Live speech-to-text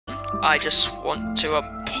I just want to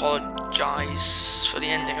apologise for the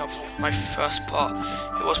ending of my first part.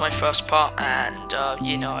 It was my first part, and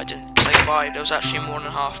you know, I didn't say goodbye. There was actually more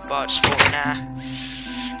than half, but I just thought, nah.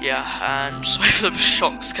 Yeah, and sorry for the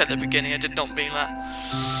shock scare at the beginning. I did not mean that.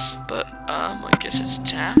 But I guess it's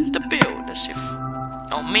time to build. Let's see if.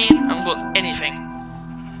 Oh man, I haven't got anything.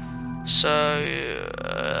 So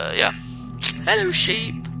yeah. Hello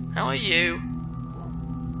sheep, how are you?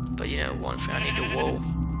 But you know, one thing, I need a wool.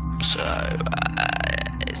 So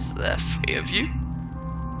is there 3 of you?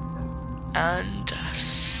 And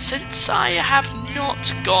since I have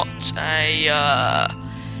not got a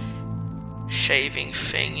shaving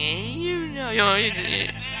thingy, you know, you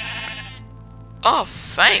oh,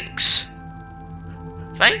 thanks.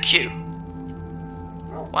 Thank you.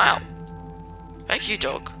 Wow. Thank you,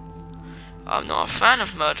 dog. I'm not a fan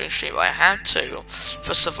of murdering sheep. I had to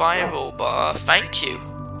for survival, but thank you.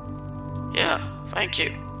 Yeah, thank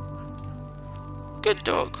you. Good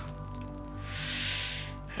dog.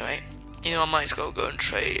 Anyway, you know, I might as well go and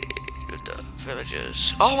trade with the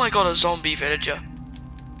villagers. Oh my god, a zombie villager.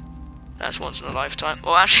 That's once in a lifetime.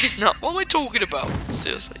 Well, actually, it's not. What am I talking about?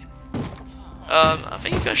 Seriously. I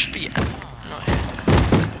think you guys should be not here.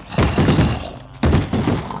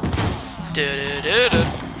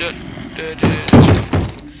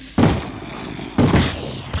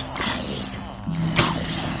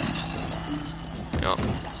 No,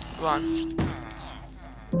 run.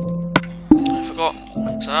 I forgot.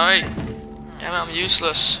 Sorry. Damn it, I'm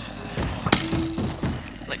useless.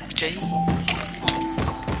 Like J.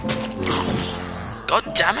 God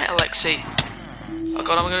damn it, Alexi. Oh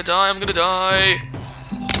god, I'm gonna die, I'm gonna die.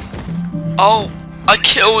 Oh, I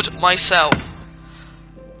killed myself.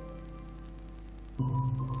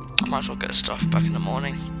 I might as well get the stuff back in the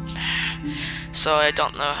morning. So I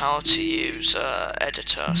don't know how to use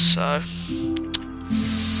editor, so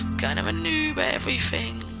kind of a noob at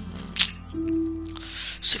everything.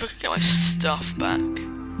 See if I can get my stuff back. I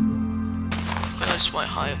think I just might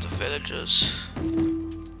hire the villagers.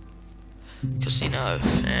 Because, you know,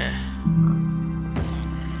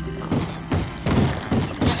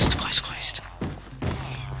 Christ.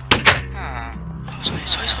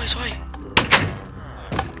 Oh, sorry.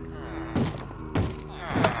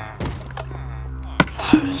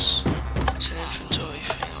 It's an inventory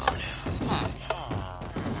thing on here.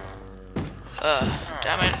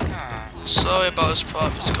 Damn it. Sorry about this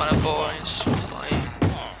part, it's kind of boring. It's like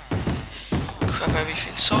crap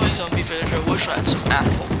everything. Sorry, zombie villager. I wish I had some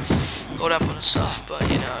apple. Got apple and stuff, but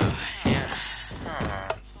you know, yeah.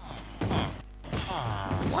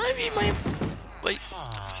 Why have you made. Wait, if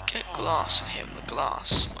I get glass in here, the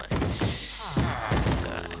glass might.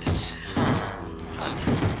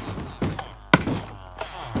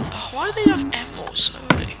 Why do they have emeralds so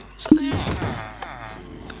early? Is that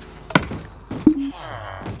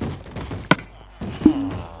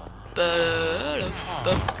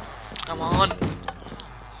the come on.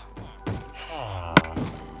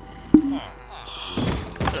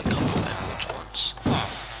 Got a couple of emeralds once.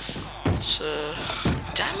 So,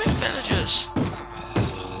 damn it, villagers!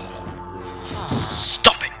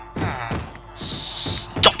 Stop it!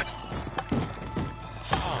 Stop it!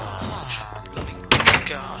 Bloody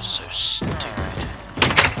God, so stupid.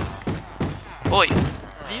 Oi,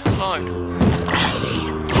 leave him alone.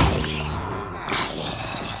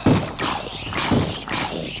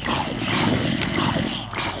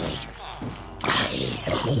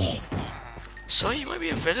 So you might be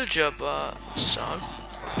a villager, but so.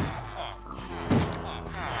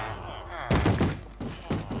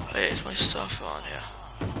 Where's my stuff on here?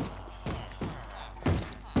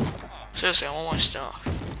 Seriously, I want my stuff.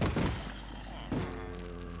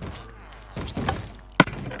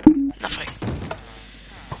 Nothing.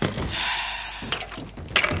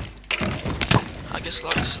 I guess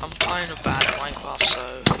like I'm kind of bad at Minecraft,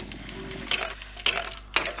 so.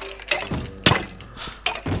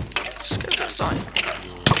 Just die.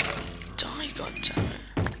 Die, goddammit.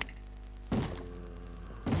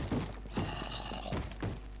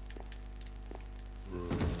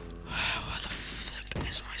 Where the flip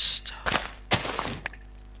is my stuff?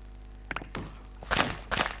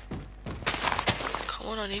 Come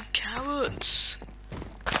on, I need carrots.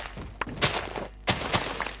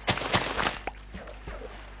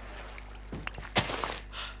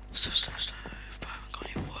 Stove. I haven't got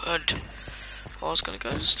any wood. I was gonna go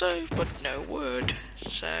to the stove, but no wood.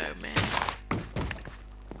 So, man.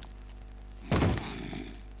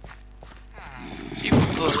 You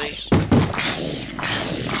bully.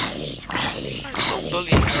 I'd stop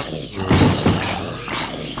bullying them.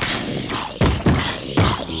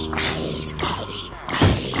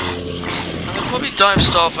 I'm gonna probably die of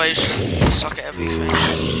starvation. Suck at everything.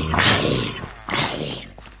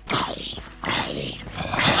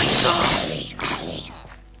 Myself.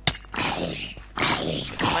 We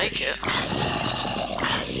can make it.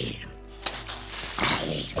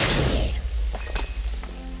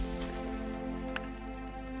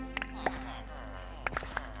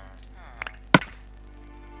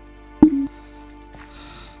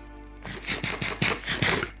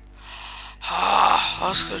 I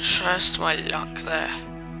was gonna test my luck there.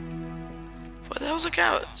 But there was a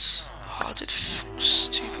carrot. Hearted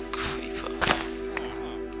stupid creeper.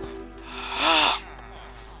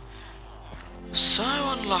 So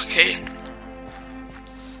unlucky.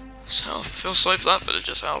 So I feel sorry for that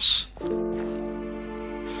villager's house.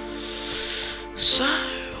 So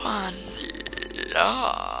unlucky.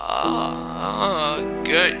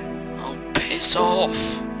 Oh, piss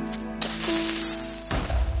off.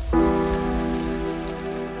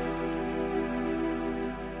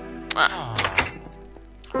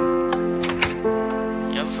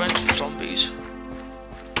 You have friends for zombies?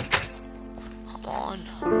 Come on.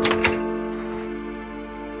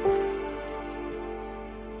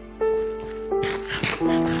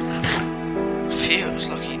 Phew, I was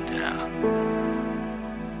lucky there.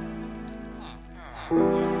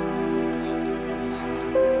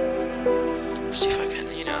 See if I can,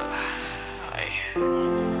 you know,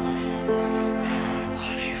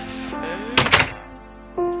 bloody food.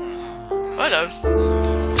 Hello.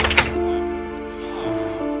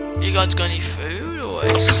 You guys got any food or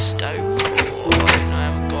a stove? Or I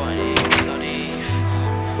haven't got any bloody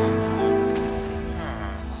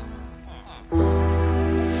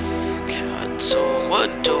carrots or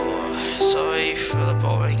wood or sorry for the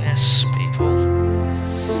boringness, people.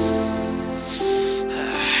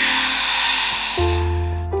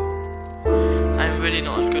 I'm really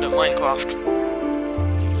not good at Minecraft.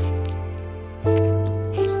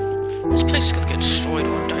 This place is gonna get destroyed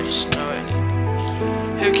one day, just know it.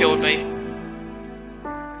 Who killed me?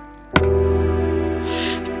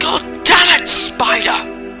 God damn it, spider!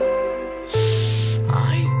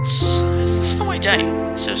 This is not my day.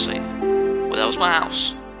 Seriously. Well, that was my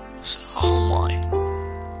house. Oh my.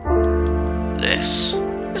 This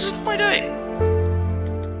is not my day.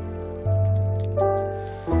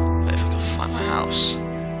 Wait, if I can find my house.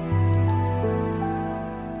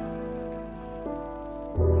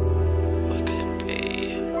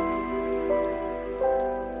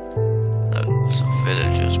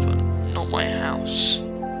 Villagers, but not my house.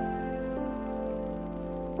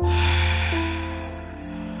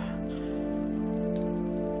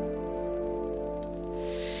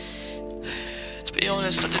 To be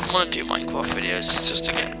honest, I didn't want to do Minecraft videos. It's just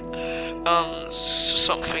to get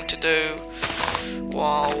something to do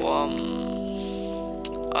while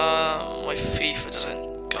my FIFA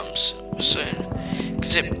doesn't come soon,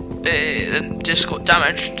 because the disc got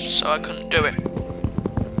damaged, so I couldn't do it.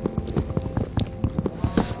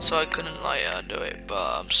 So I couldn't do it,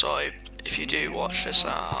 but I'm sorry if you do watch this.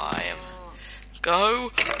 I am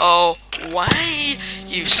go away,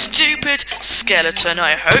 you stupid skeleton.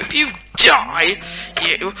 I hope you die.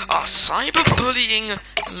 You are cyberbullying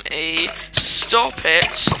me. Stop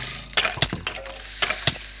it.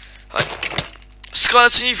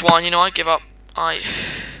 Skeleton, you've won. You know, I give up. I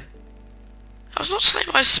was not slain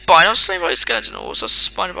by a spider. I was slain by a skeleton, or was a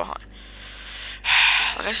spider behind?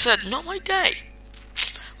 Like I said, not my day.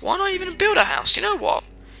 Why not even build a house? You know what?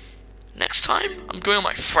 Next time, I'm going with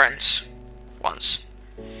my friends. Once.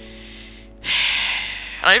 And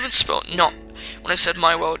I even spelled not. When I said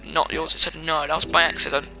my world, not yours, I said no. That was by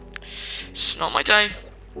accident. It's not my day.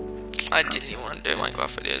 I didn't even want to do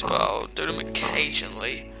Minecraft videos, but I'll do them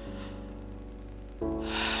occasionally.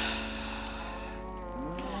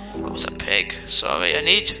 That was a pig. Sorry, I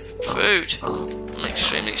need food. I'm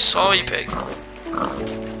extremely sorry, pig.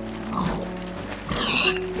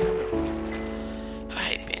 I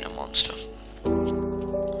hate being a monster.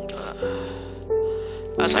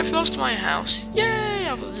 As I've lost my house. Yay,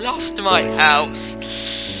 I've lost my house. I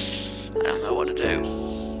don't know what to do.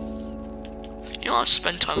 You know, I'll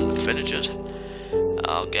spend time with villagers.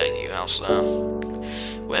 I'll get a new house there.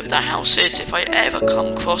 Wherever that house is, if I ever come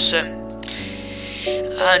across it.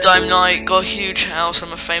 And I'm like, got a huge house,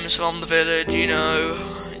 I'm a famous on the village, you know,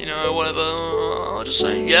 whatever. I'll just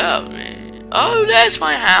say, yeah, oh, there's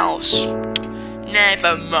my house.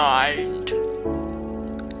 Never mind.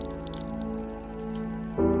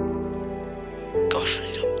 Gosh, I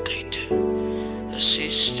need to update it. Let's see,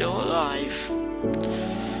 he's still alive.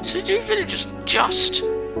 So do villagers just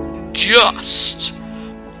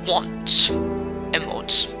want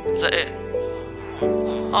emeralds? Is that it?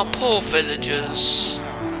 Our poor villagers.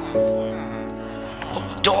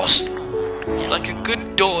 doors. You like a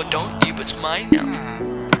good door, don't you? But it's mine now.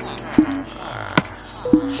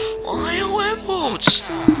 Why are emeralds?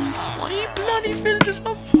 Why are you bloody villagers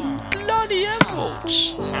of bloody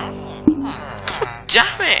emeralds? God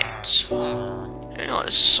damn it! You know,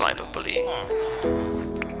 this is cyberbullying.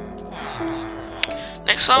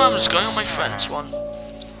 Next time I'm just going on my friend's one.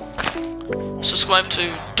 Subscribe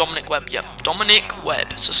to Dominic Webb. Yep, Dominic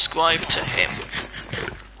Webb. Subscribe to him.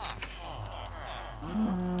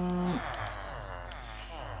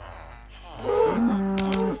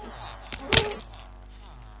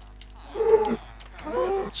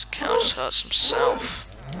 This couch hurts himself.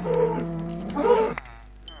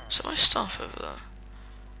 Is that my stuff over there?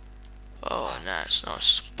 Oh no, it's not.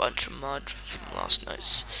 It's a bunch of mud from last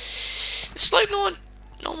night's. It's like not a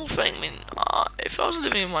normal thing. I mean, if I was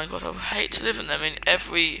living in Minecraft, I would hate to live in them. I mean,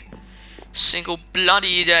 every single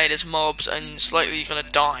bloody day there's mobs, and it's likely you're gonna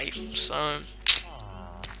die. So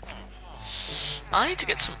I need to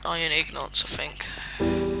get some iron ignites, I think.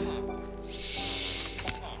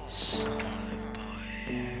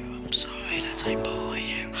 I'm sorry that I bore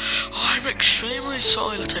you. I'm extremely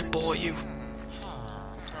sorry that I bore you.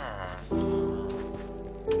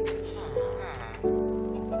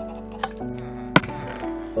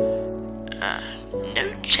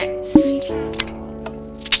 No chest.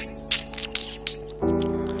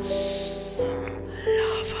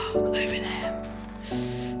 Lava over there.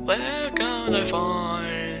 Where can I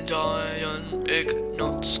find iron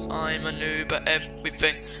ignites? I'm a noob at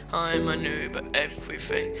everything. I'm a noob at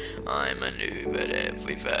everything. I'm a noob at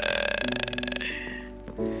everything.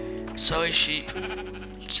 Sorry, sheep.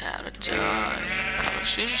 Time to die. I'm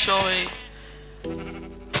sorry.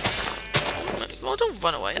 Well, don't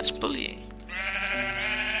run away. That's bullying.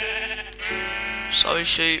 Sorry,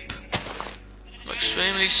 sheep. I'm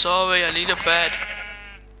extremely sorry. I need a bed.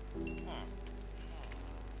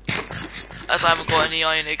 As I haven't got any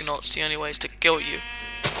iron ignites, the only way is to kill you.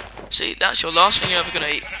 See, that's your last thing you're ever gonna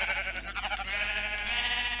eat.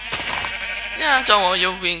 Yeah, don't worry,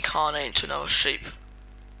 you'll reincarnate into another sheep.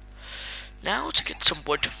 Now to get some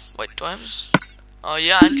wood. Wait, do I have... Oh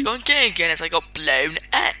yeah, I need to go and get it again as I got blown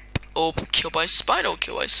up. Or killed by a spider, or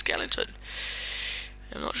killed by a skeleton.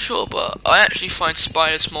 I'm not sure, but I actually find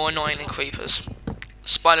spiders more annoying than creepers.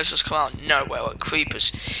 Spiders just come out of nowhere, like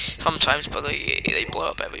creepers sometimes, but they blow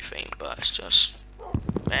up everything, but it's just...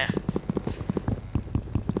 meh.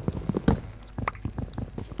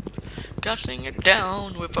 Cutting it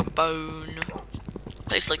down with a bone.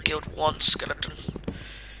 At least I killed one skeleton.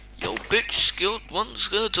 Yo bitch killed one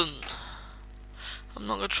skeleton. I'm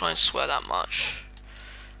not gonna try and swear that much.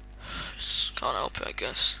 Just can't help it, I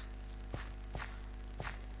guess.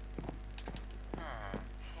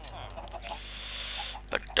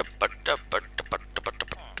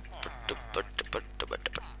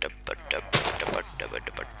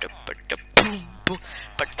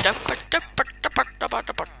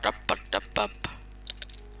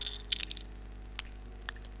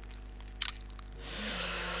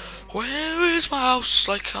 Where is my house?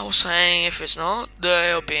 Like I was saying, if it's not there,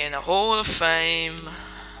 it'll be in the Hall of Fame.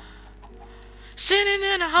 Sitting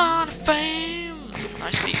in the Hall of Fame.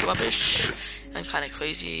 I speak rubbish. I'm kind of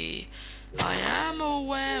crazy. I am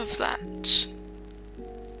aware of that.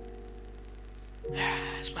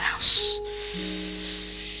 Here's my house.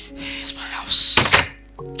 Here's my house.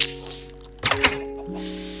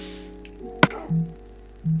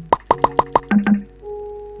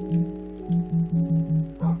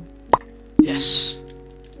 Yes.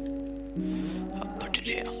 I'll put it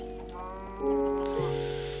here.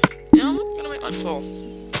 Yeah, I'm gonna make my floor.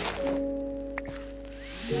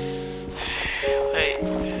 Wait.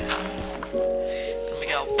 Let me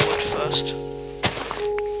get out wood first.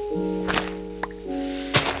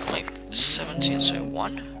 Like 17, so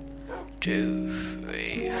 1, 2,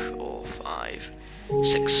 3, 4, 5,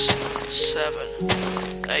 6, 7,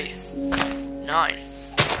 8, 9,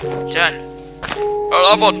 10,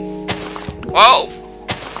 11. 12,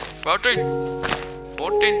 13,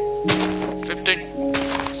 14, 15,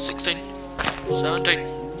 16, 17. I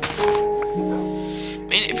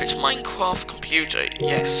mean, if it's Minecraft computer,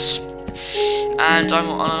 yes. And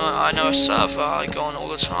I know a server I go on all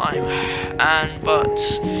the time. But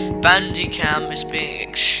Bandicam is being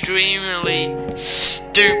extremely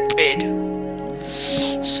stupid.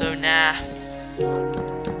 So nah.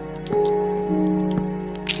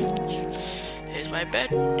 Here's my bed.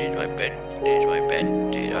 Here's my bed. Here's my bed,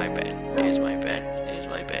 here's my bed, here's my bed, here's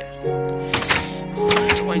my bed. I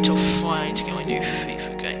have to wait till Friday to get my new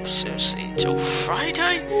FIFA game. Seriously, until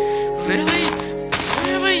Friday? Really?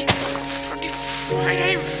 Really?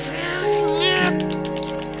 Friday? Really? Yeah.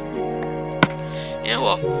 You know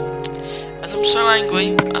for. As I'm so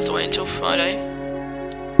angry, I have to wait until Friday.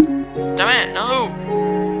 Damn it, no!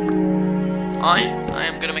 I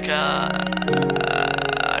am gonna make a...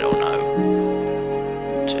 I don't know.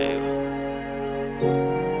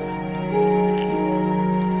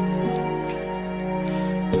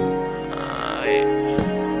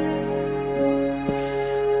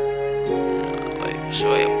 So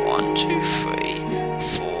wait, 1, 2, 3,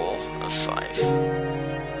 4, and 5.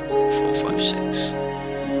 4, 5, 6.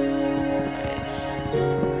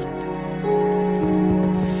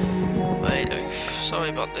 Wait, sorry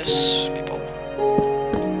about this, people.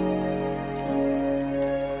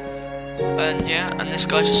 And yeah, and this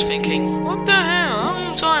guy's just thinking, what the hell?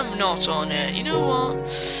 How come I'm not on it? You know what?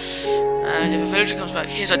 And if a villager comes back,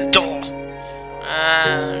 here's a door.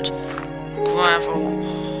 And gravel.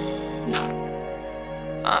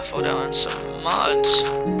 I fall down in some mud.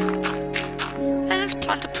 And let's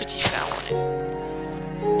plant a pretty flower on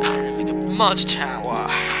it. And make a mud tower.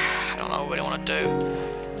 I don't know what I want to do.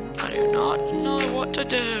 I do not know what to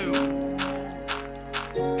do.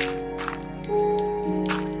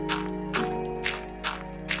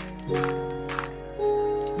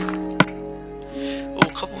 Oh,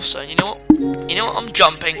 cobblestone. You know what? You know what? I'm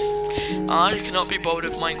jumping. I cannot be bothered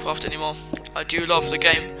with Minecraft anymore. I do love the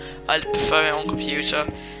game. I prefer it on computer.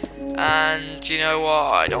 And you know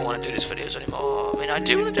what? I don't want to do these videos anymore. I mean, I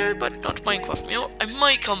do want to do it, but not Minecraft. You know what? I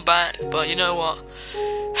might come back, but you know what?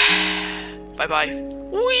 Bye bye.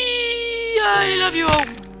 Wee! I love you all.